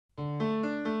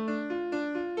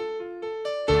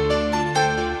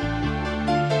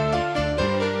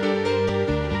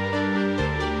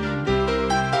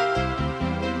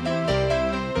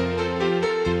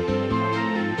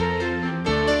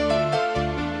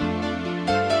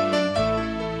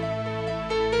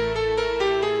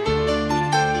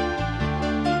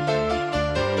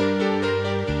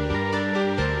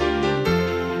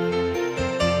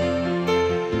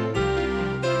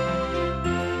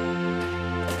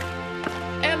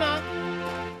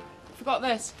got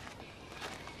this.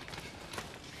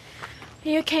 Are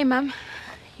you okay, Mum?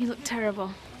 You look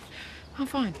terrible. I'm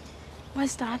fine.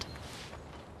 Where's Dad?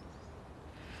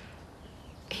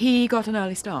 He got an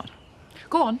early start.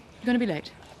 Go on, you're going to be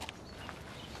late.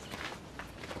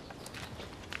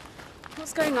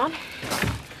 What's going on?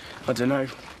 I don't know.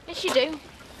 Yes, you do.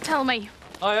 Tell me.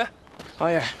 Hiya.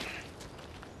 Hiya.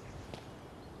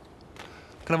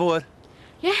 Can I have a word?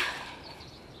 Yeah?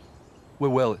 We're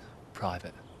well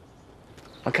private.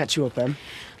 I'll catch you up, Em.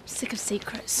 I'm sick of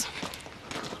secrets.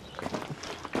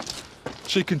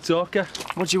 She can talk her.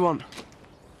 What do you want?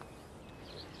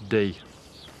 D.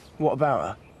 What about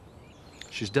her?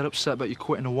 She's dead upset about you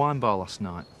quitting a wine bar last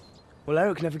night. Well,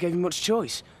 Eric never gave me much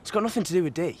choice. It's got nothing to do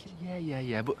with D.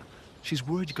 Yeah, but she's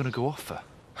worried you're going to go off her.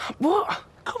 What?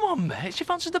 Come on, mate. She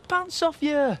fancies the pants off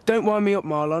you. Don't wind me up,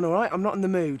 Marlon, all right? I'm not in the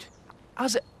mood.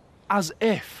 As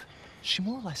if. She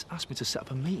more or less asked me to set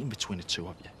up a meeting between the two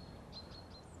of you.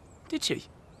 Did she?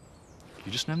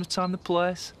 You just name the time, the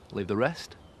place, leave the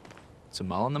rest to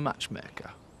Marlon the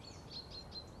matchmaker.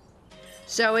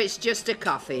 So it's just a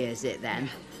coffee, is it, then?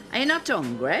 Are you not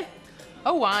hungry?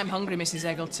 Oh, I'm hungry, Mrs.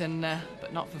 Eggleton,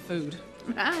 but not for food.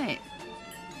 Right.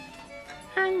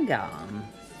 Hang on.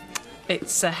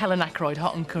 It's Helen Ackroyd,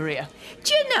 hot and Korea.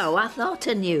 Do you know, I thought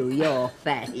I knew your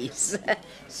face.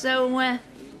 So,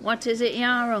 what is it you're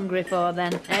hungry for,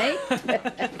 then, eh?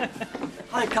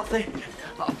 Hi, Kathy.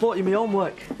 I brought you my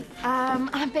homework. I'm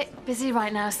a bit busy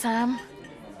right now, Sam.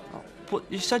 But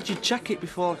you said you'd check it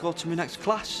before I go to my next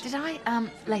class. Did I?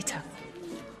 Later.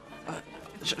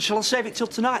 Shall I save it till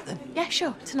tonight, then? Yeah,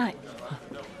 sure, tonight.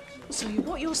 So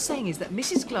what you're saying is that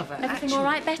Mrs. Glover Everything all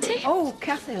right, Betty? Oh,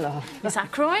 Kathy, love. Miss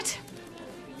Ackroyd?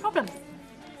 Problem?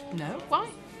 No, why?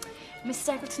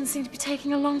 Mrs. Eggleton seemed to be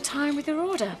taking a long time with her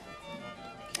order.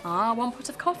 Ah, 1 pot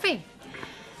of coffee.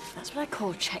 That's what I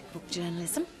call checkbook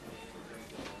journalism.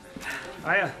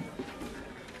 Hiya.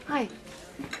 Hi.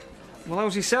 Well,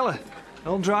 how's your cellar?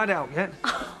 All dried out yet?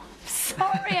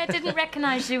 Sorry, I didn't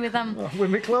recognise you with With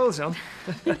my clothes on?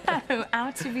 No,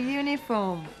 out of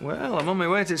uniform. Well, I'm on my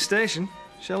way to the station.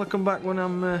 Shall I come back when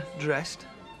I'm dressed?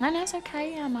 No, it's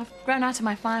okay. I've grown out of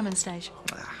my fireman stage.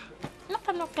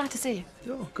 I'm not glad to see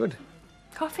you. Oh, good.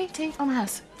 Coffee, tea, on the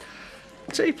house.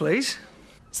 Tea, please.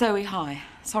 Zoe, hi.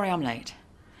 Sorry I'm late.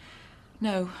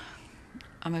 No,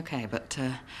 I'm okay, but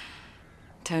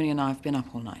Tony and I have been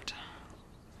up all night.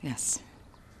 Yes.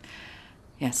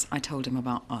 Yes, I told him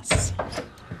about us.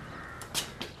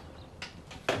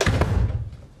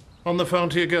 On the phone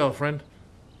to your girlfriend?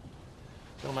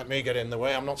 Don't let me get in the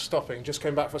way. I'm not stopping. Just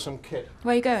came back for some kit.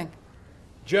 Where are you going?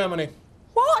 Germany.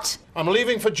 What? I'm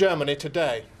leaving for Germany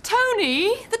today.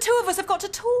 Tony, the two of us have got to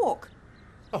talk.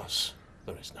 Us?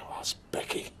 There is no us,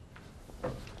 Becky.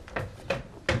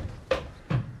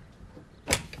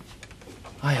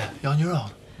 Hiya, you on your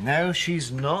own? No,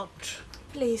 she's not.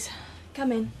 Please,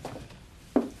 come in.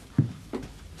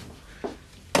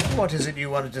 What is it you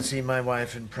wanted to see my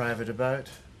wife in private about?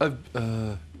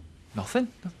 Nothing.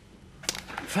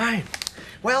 Fine.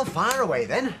 Well, fire away,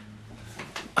 then.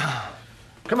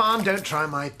 Come on, don't try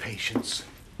my patience.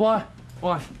 Why?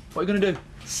 What are you going to do?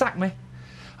 Sack me?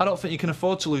 I don't think you can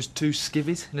afford to lose 2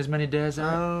 skivvies in as many days,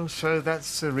 Oh, so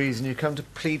that's the reason you come to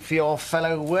plead for your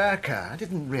fellow worker. I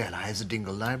didn't realise the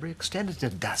Dingle Library extended to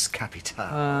Das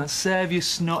Kapital. Save your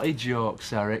snotty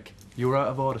jokes, Eric. You were out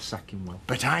of order sacking Will.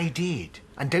 But I did.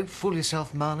 And don't fool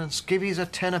yourself, Marlon. Skivvies are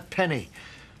 10 a penny.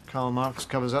 Karl Marx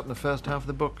covers up in the first half of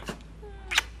the book.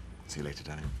 See you later,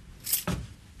 darling.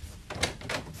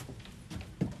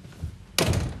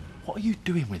 What are you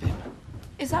doing with him?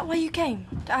 Is that why you came?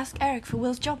 To ask Eric for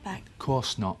Will's job back? Of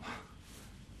course not.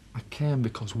 I came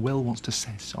because Will wants to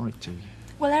say sorry to you.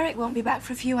 Well, Eric won't be back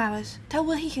for a few hours. Tell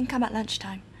Will he can come at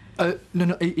lunchtime.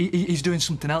 No, he's doing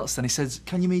something else then. He says,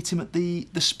 can you meet him at the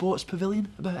sports pavilion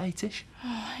about 8-ish?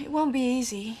 Oh, it won't be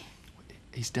easy.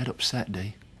 He's dead upset,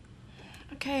 Dee.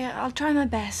 OK, I'll try my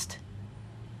best.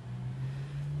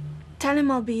 Tell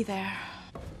him I'll be there.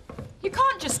 You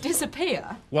can't just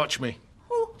disappear. Watch me.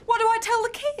 Well, what do I tell the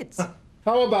kids?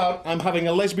 How about I'm having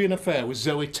a lesbian affair with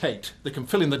Zoe Tate? They can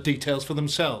fill in the details for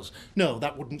themselves. No,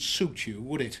 that wouldn't suit you,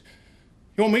 would it?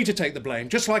 You want me to take the blame,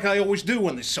 just like I always do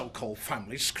when this so-called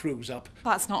family screws up.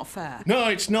 That's not fair. No,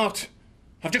 it's not.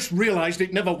 I've just realised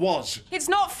it never was. It's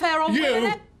not fair on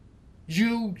women.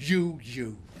 You.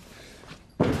 You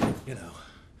know,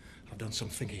 I've done some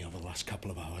thinking over the last couple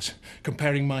of hours,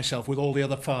 comparing myself with all the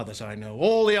other fathers I know,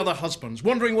 all the other husbands,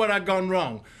 wondering where I'd gone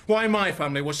wrong, why my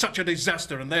family was such a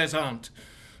disaster and theirs aren't.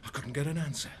 I couldn't get an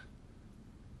answer.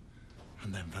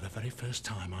 And then for the very first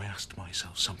time I asked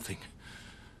myself something.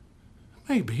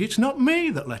 Maybe it's not me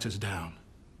that let us down.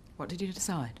 What did you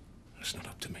decide? It's not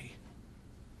up to me.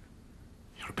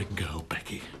 You're a big girl,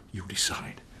 Becky. You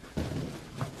decide.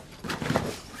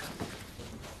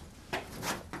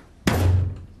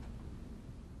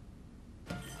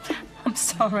 I'm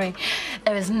sorry.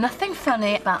 There is nothing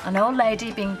funny about an old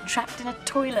lady being trapped in a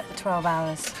toilet for 12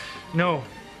 hours. No.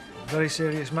 Very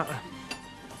serious matter.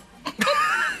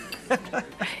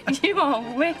 You are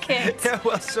wicked. Yeah,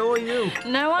 well, so are you.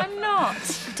 No, I'm not.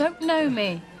 You don't know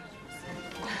me.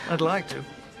 I'd like to.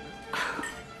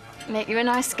 Mate, you're a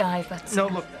nice guy, but... No,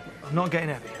 look, I'm not getting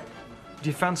heavy. Do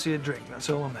you fancy a drink? That's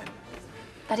all I meant.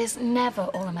 That is never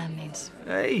all a man needs.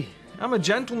 Hey, I'm a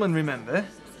gentleman, remember?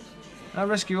 I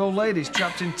rescue old ladies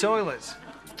trapped in toilets.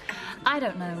 I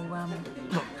don't know,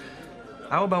 Look,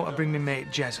 how about I bring my mate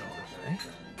Jez over, eh?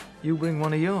 You bring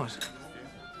one of yours.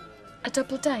 a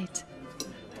double date?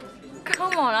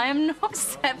 Come on, I am not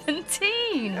 17.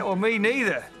 Yeah, well, me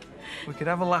neither. We could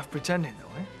have a laugh pretending,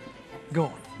 though, eh? Go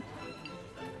on.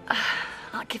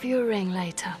 I'll give you a ring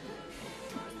later.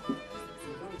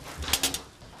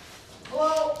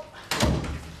 Hello?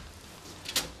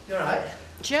 You all right?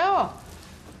 Sure.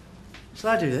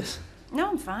 Shall I do this? No,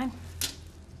 I'm fine.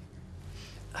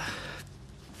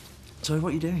 Sorry, what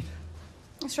are you doing?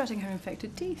 Extracting her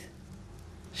infected teeth.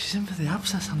 She's in for the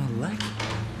abscess on her leg.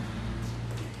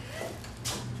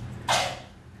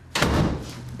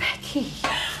 Becky.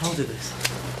 I'll do this.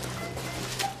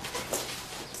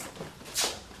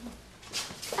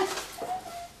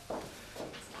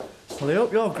 Well, I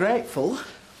hope you're grateful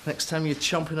next time you're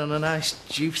chomping on a nice,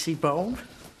 juicy bone.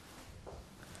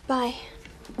 Bye.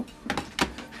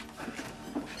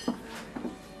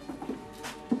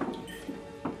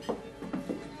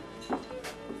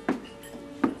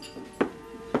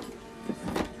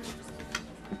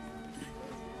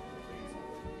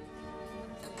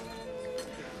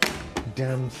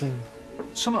 Damn thing.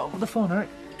 Something up with the phone, Eric.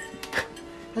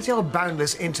 Has your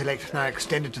boundless intellect now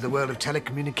extended to the world of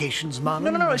telecommunications, man?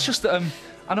 No, it's just that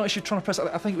I noticed you're trying to press.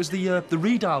 I think it was the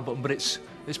redial button, but it's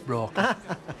broken.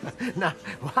 Now,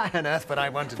 why on earth would I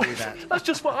want to do that? That's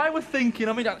just what I was thinking.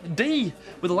 I mean, Dee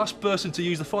was the last person to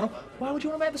use the phone. Why would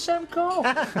you want to make the same call?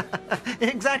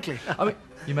 Exactly. I mean,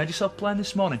 you made yourself plain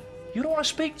this morning. You don't want to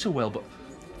speak to Will, but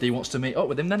Dee wants to meet up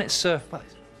with him. Then it's well,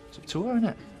 it's up to her, isn't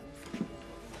it?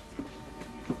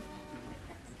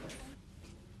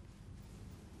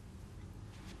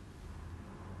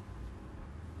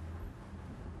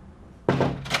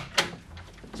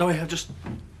 Sorry, I've just...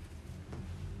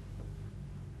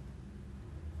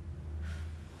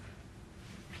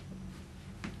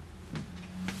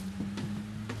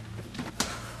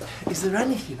 Is there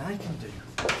anything I can do?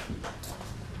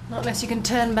 Not unless you can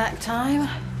turn back time.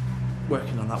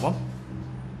 Working on that one.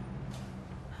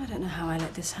 I don't know how I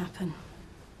let this happen.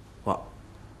 What?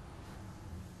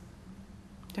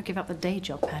 Don't give up the day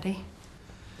job, Paddy.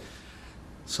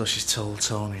 So she's told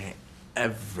Tony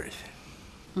everything.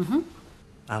 Mm-hmm.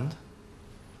 And?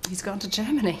 He's gone to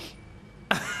Germany.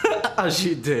 As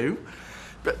you do.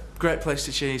 But great place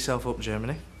to cheer yourself up,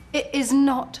 Germany. It is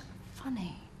not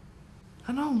funny.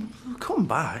 I know. He'll come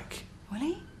back. Will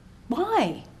he?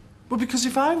 Why? Well, because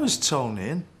if I was Tony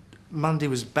and Mandy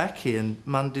was Becky and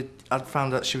Mandy had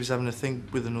found out she was having a thing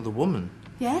with another woman.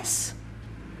 Yes?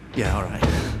 Yeah, all right.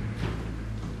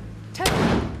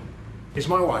 Tony. Is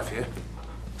my wife here?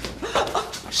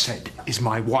 I said, is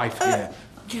my wife here?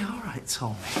 Yeah, all right,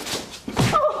 Tony.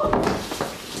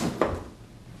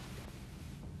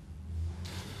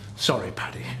 Sorry,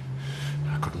 Paddy.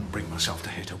 I couldn't bring myself to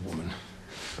hit a woman.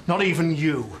 Not even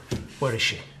you. Where is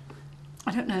she?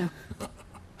 I don't know.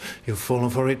 You've fallen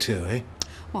for it too, eh?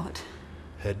 What?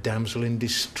 Her damsel in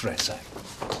distress act.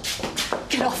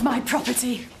 Get off my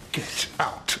property. Get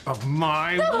out of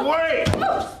my way! Get away from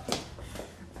her!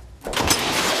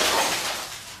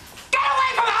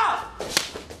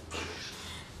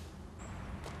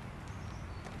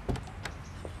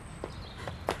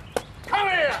 Come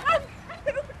here!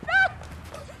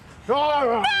 All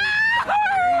right.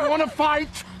 You want to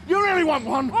fight? You really want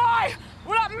one? Why?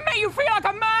 Will that make you feel like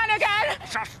a man again?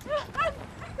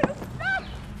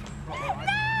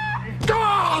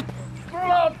 God!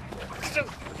 No!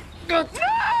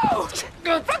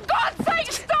 For God's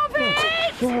sake, stop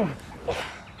it!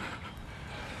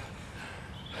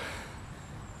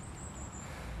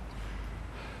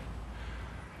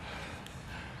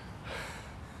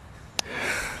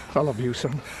 I love you,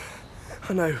 son.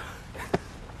 I know.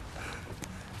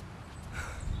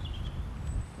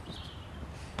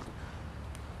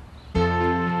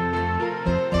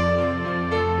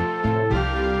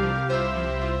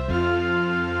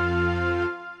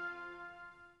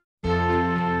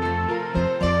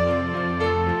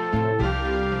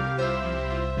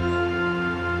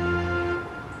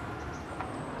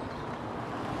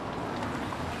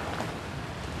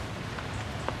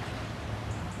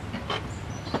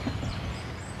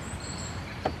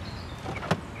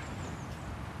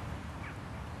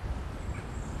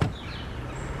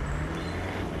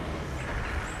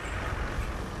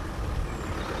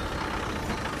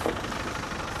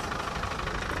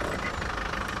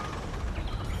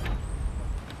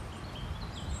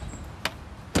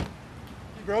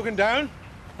 broken down?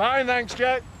 Fine, thanks,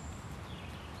 Jack.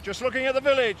 Just looking at the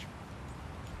village.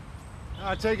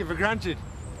 I take it for granted.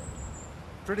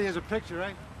 Pretty as a picture,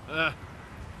 eh?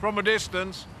 From a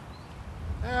distance.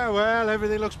 Yeah, well,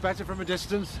 everything looks better from a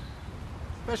distance.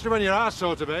 Especially when you're our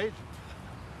sort of age.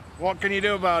 What can you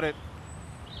do about it?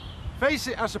 Face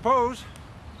it, I suppose.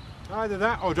 Either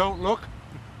that or don't look.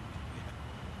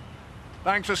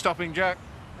 Thanks for stopping, Jack.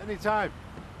 Any time.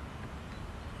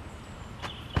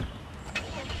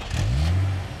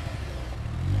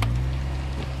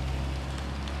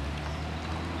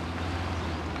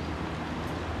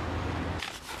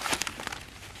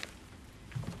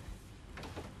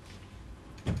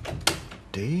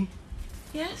 Dee?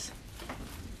 Yes?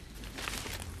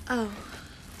 Oh.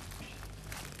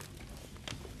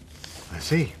 I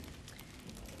see.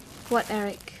 What,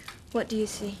 Eric? What do you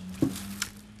see?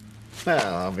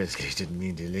 Well, obviously you didn't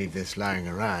mean to leave this lying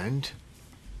around.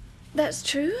 That's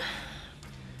true.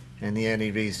 And the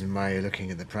only reason why you're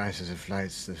looking at the prices of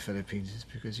flights to the Philippines is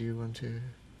because you want to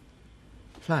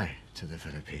fly to the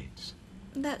Philippines.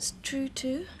 That's true,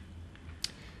 too.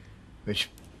 Which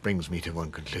brings me to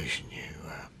one conclusion.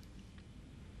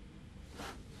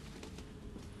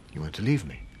 You want to leave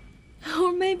me?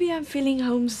 Or maybe I'm feeling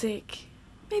homesick.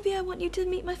 Maybe I want you to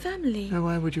meet my family. Now,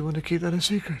 why would you want to keep that a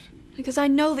secret? Because I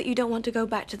know that you don't want to go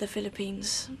back to the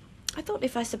Philippines. I thought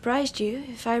if I surprised you,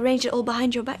 if I arranged it all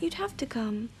behind your back, you'd have to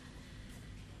come.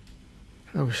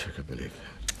 I wish I could believe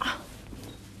that.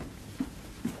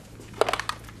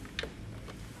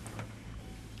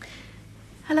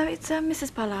 Hello, it's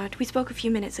Mrs. Pollard. We spoke a few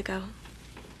minutes ago.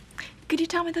 Could you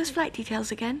tell me those flight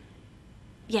details again?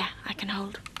 Yeah, I can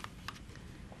hold.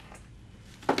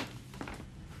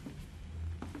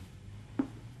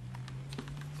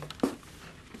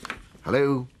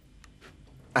 Hello?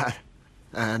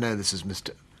 No, this is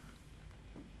Mr.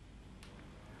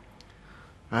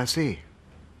 I see.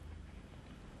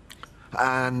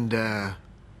 And,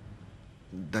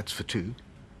 that's for two.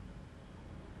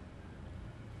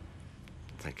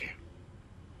 Thank you.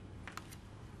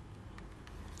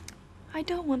 I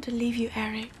don't want to leave you,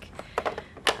 Eric.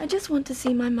 I just want to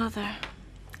see my mother.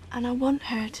 And I want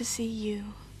her to see you.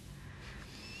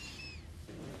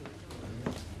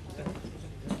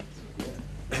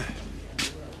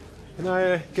 Can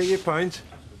I get your pint?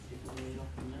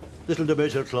 Little to me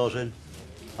till closing.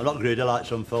 I'm not greedy like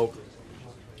some folk.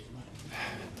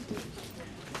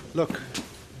 Look,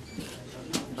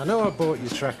 I know I bought your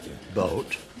tractor.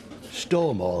 Boat?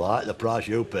 Stole more like the price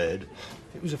you paid.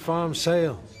 It was a farm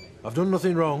sale. I've done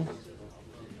nothing wrong.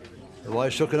 Why are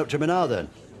you sucking up to me now, then?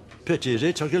 Pity, is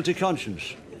it, or guilty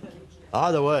conscience?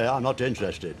 Either way, I'm not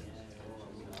interested.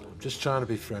 I'm just trying to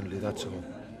be friendly, that's all.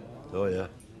 Oh, yeah?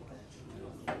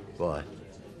 Why?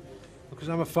 Because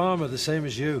I'm a farmer, the same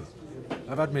as you.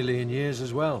 I've had my lean years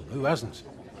as well. Who hasn't?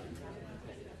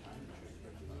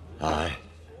 Aye.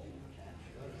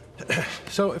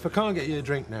 So, if I can't get you a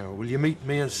drink now, will you meet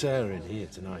me and Sarah in here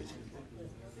tonight?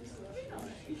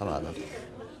 I might, then.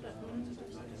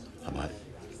 I might.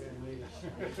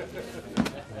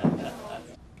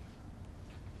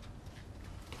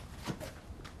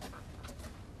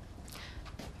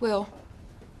 Will.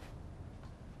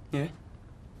 Yeah?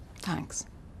 Thanks.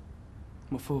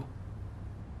 What for?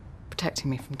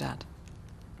 Protecting me from Dad.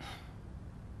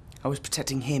 I was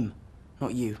protecting him,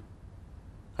 not you.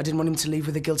 I didn't want him to leave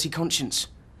with a guilty conscience.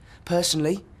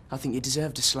 Personally, I think you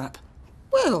deserved a slap.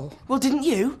 Will! Well, didn't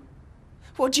you?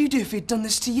 What'd you do if he'd done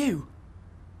this to you?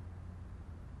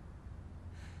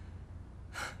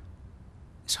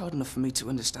 It's hard enough for me to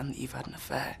understand that you've had an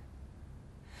affair.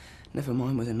 Never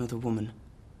mind with another woman.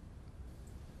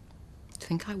 Do you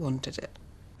think I wanted it?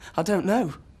 I don't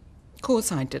know. Of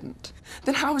course I didn't.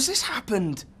 Then how has this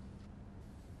happened?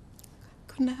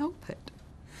 Couldn't help it.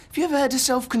 Have you ever heard of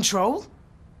self-control?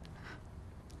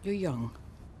 You're young.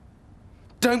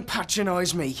 Don't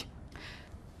patronise me.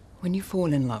 When you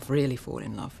fall in love, really fall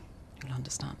in love, you'll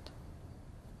understand.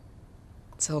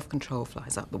 Self-control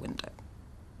flies out the window.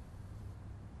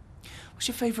 What's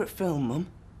your favourite film, Mum?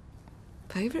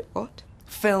 Favourite what?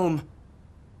 Film.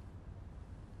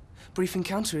 Brief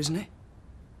Encounter, isn't it?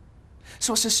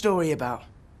 So what's the story about?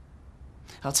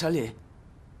 I'll tell you.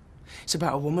 It's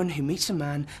about a woman who meets a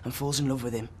man and falls in love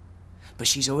with him. But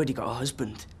she's already got a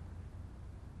husband.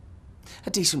 A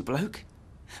decent bloke.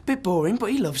 Bit boring,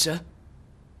 but he loves her.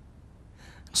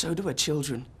 And so do her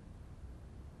children.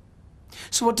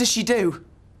 So what does she do?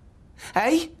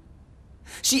 Eh?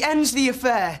 She ends the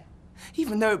affair,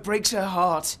 even though it breaks her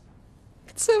heart.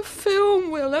 It's a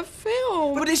film, Will, a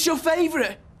film. But it's your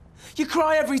favourite. You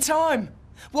cry every time.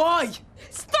 Why?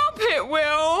 Stop it,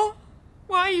 Will!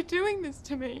 Why are you doing this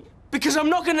to me? Because I'm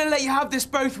not going to let you have this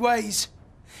both ways.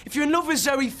 If you're in love with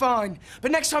Zoe, fine.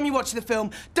 But next time you watch the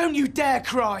film, don't you dare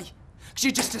cry. Because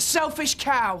you're just a selfish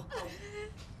cow.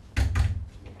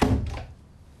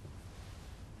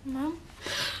 Mum?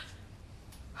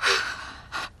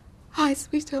 Hi,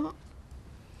 sweetheart.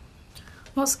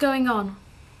 What's going on?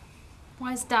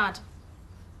 Where's Dad?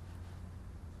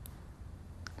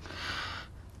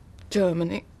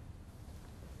 Germany.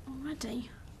 Already?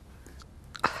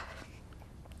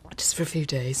 Just for a few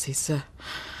days. He's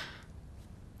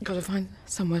got to find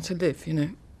somewhere to live, you know.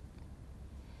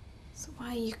 So why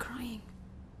are you crying?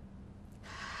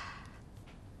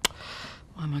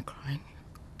 Why am I crying?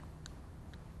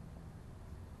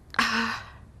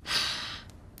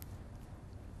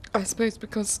 I suppose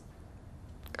because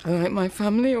I like my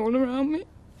family all around me.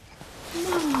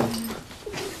 Mum.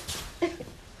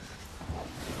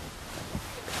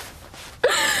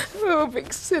 Oh,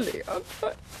 big silly, aren't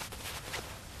I?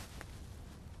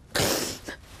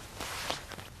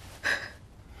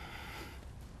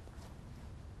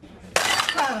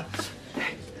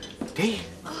 Dee?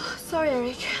 Oh, sorry,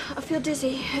 Eric. I feel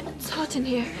dizzy. It's hot in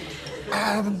here.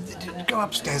 Go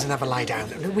upstairs and have a lie down.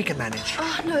 We can manage.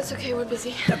 Oh, no, it's okay. We're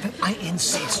busy. I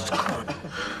insist. Come on.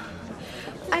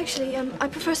 Actually, I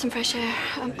prefer some fresh air.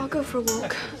 I'll go for a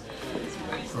walk.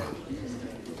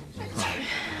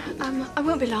 I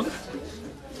won't be long.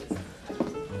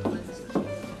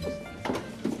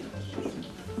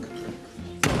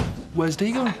 Where's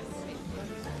Dee going?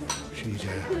 She's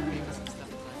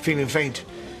feeling faint.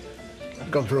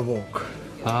 Gone for a walk.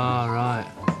 Ah, right.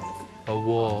 A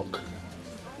walk.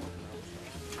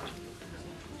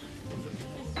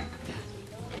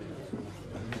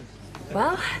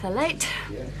 Well, they're late.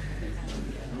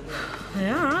 They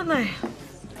are, aren't they?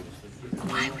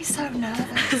 Why are we so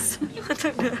nervous? I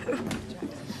don't know.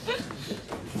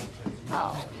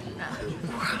 Oh,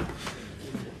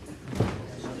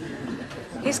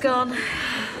 He's gone.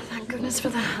 thank goodness for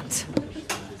that.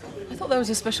 I thought there was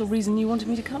a special reason you wanted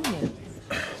me to come here.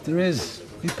 There is.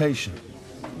 Be patient.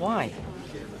 Why?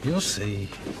 You'll see.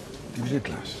 Give it a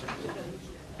glass.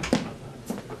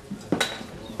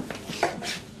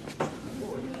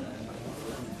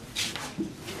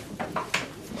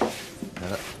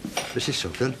 Mrs.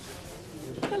 Sutton.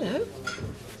 Hello.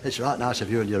 It's right nice of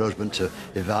you and your husband to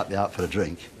invite me out for a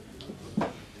drink.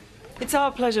 It's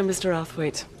our pleasure, Mr.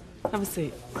 Arthwaite. Have a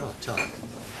seat. Oh, Tom.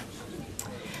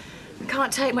 We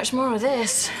can't take much more of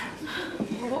this.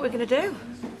 Well, what are we going to do?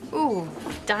 Ooh,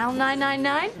 dial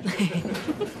 999?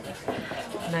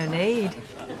 No need.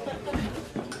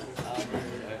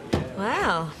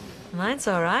 Well, mine's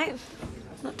all right.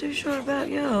 Not too sure about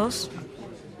yours.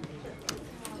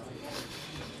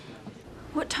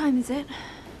 What time is it?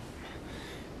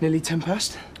 Nearly 10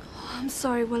 past. Oh, I'm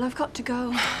sorry. Well, I've got to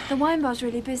go. The wine bar's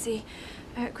really busy.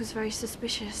 Eric was very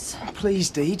suspicious. Please,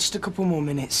 Dee, just a couple more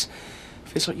minutes.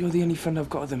 Feels like you're the only friend I've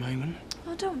got at the moment.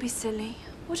 Oh, don't be silly.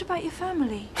 What about your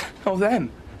family? Oh,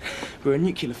 them. We're a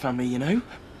nuclear family, you know.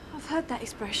 I've heard that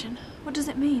expression. What does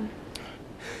it mean?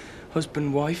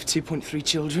 Husband, wife, 2.3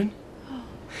 children. Oh.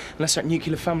 Unless that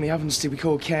nuclear family happens to be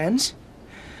called Cairns.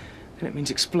 Then it means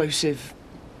explosive,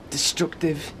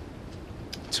 destructive,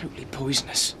 totally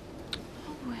poisonous.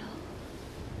 Oh, Will.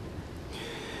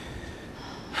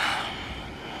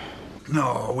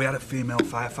 No, we had a female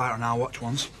firefighter on our watch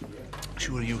once.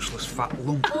 She was a useless fat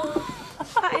lump.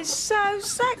 That is so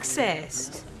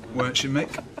sexist. Weren't she,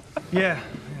 Mick? Yeah.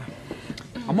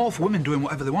 I'm all for women doing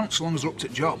whatever they want, so long as they're up to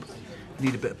the job.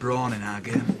 Need a bit of brawn in our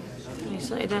game. You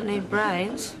certainly don't need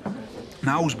brains.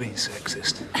 Now who's being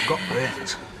sexist? I've got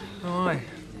brains. Oh, aye.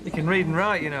 You can read and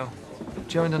write, you know.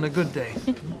 Joined on a good day.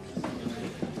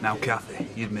 Now, Kathy,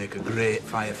 you'd make a great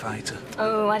firefighter.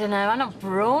 Oh, I don't know. I'm not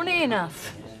brawny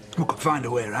enough. We could find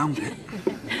a way around it.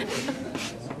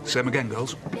 Same again,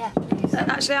 girls. Yeah.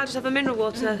 Actually, I'll just have a mineral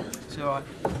water. It's all right.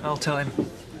 I'll tell him.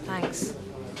 Thanks.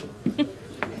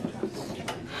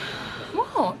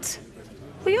 What?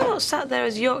 Well, you're not sat there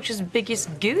as Yorkshire's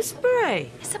biggest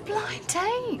gooseberry. It's a blind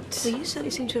date. Well, you certainly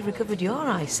seem to have recovered your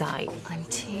eyesight. I'm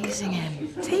teasing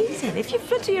him. Teasing? If you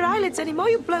flutter your eyelids anymore,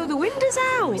 you'll blow the windows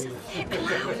out. He's a thick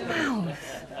loudmouth.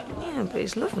 Yeah, but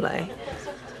he's lovely.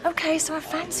 OK, so I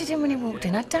fancied him when he walked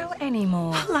in. I don't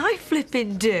anymore. Well, I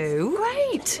flipping do.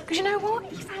 Great, because you know what?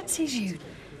 He fancies you.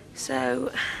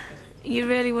 So, you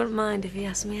really wouldn't mind if he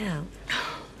asked me out?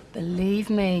 Believe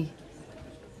me.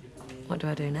 What do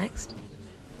I do next?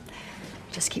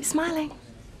 Just keep smiling.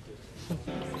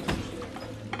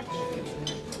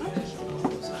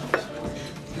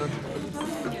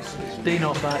 Dee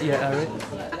not back yet, Eric?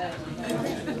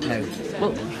 No.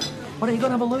 Well, why don't you go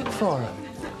and have a look for her?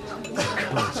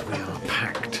 Because we are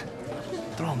packed.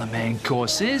 main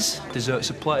courses.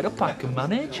 Desserts are plated up, I can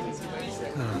manage.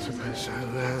 Oh, I suppose so.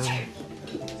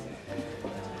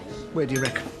 Where do you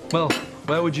reckon? Well,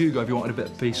 where would you go if you wanted a bit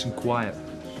of peace and quiet?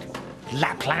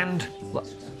 Lapland.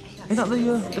 Isn't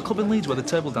that the club in Leeds where the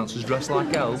table dancers dress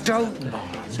like elves? Don't.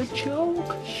 It's a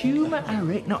joke. Humour,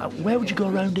 Eric. No, where would you go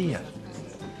around here?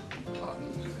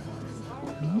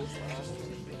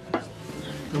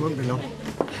 It won't be long.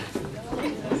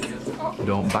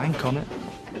 Don't bank on it.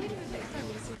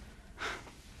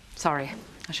 Sorry,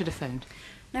 I should have phoned.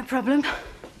 No problem.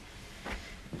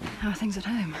 How are things at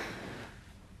home?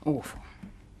 Awful.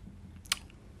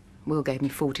 Will gave me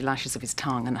 40 lashes of his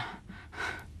tongue and I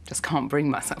just can't bring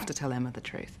myself to tell Emma the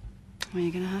truth. Well,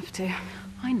 you're going to have to.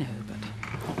 I know, but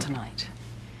not tonight.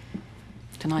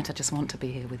 Tonight I just want to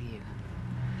be here with you.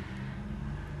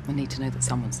 I need to know that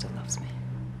someone still loves me.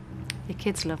 Your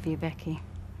kids love you, Becky.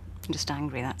 I'm just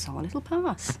angry, that's all. It'll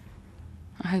pass.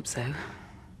 I hope so.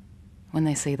 When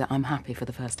they see that I'm happy for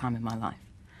the first time in my life.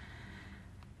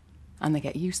 And they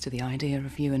get used to the idea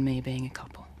of you and me being a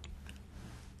couple.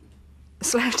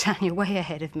 Slow down, you're way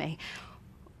ahead of me.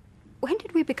 When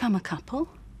did we become a couple?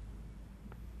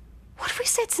 What have we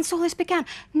said since all this began?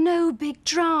 No big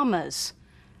dramas.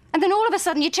 And then all of a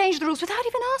sudden you changed the rules without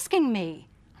even asking me.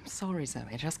 I'm sorry, Zoe,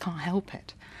 I just can't help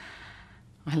it.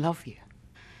 I love you.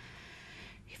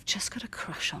 You've just got a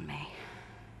crush on me.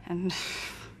 And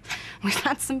we've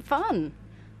had some fun.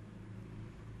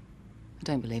 I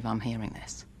don't believe I'm hearing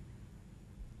this.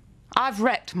 I've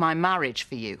wrecked my marriage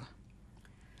for you.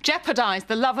 Jeopardised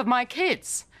the love of my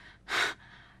kids.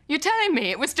 You're telling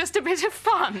me it was just a bit of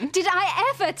fun? Did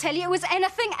I ever tell you it was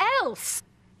anything else?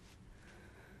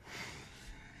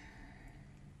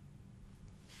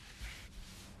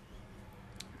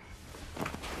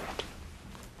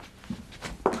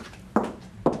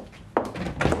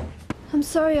 I'm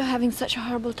sorry you're having such a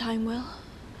horrible time, Will.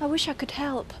 I wish I could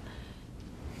help.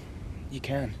 You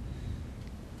can.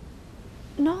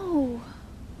 No,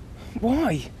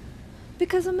 Why?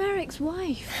 because I'm Eric's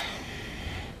wife.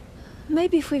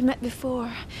 Maybe if we'd met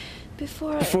before.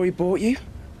 Before he bought you?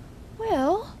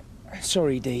 Will?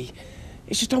 Sorry, Dee.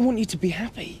 It's just I want you to be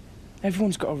happy.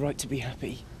 Everyone's got a right to be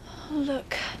happy.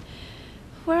 Look,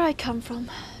 where I come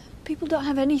from, people don't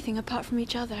have anything apart from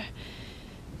each other.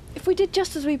 If we did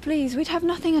just as we please, we'd have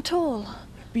nothing at all.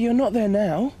 But you're not there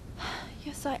now.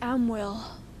 Yes, I am, Will.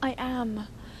 I am. Have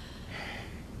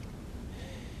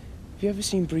you ever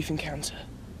seen Brief Encounter?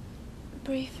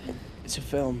 Brief. It's a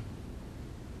film.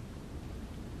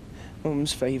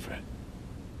 Mum's favourite.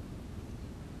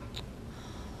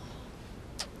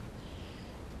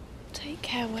 Take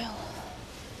care, Will.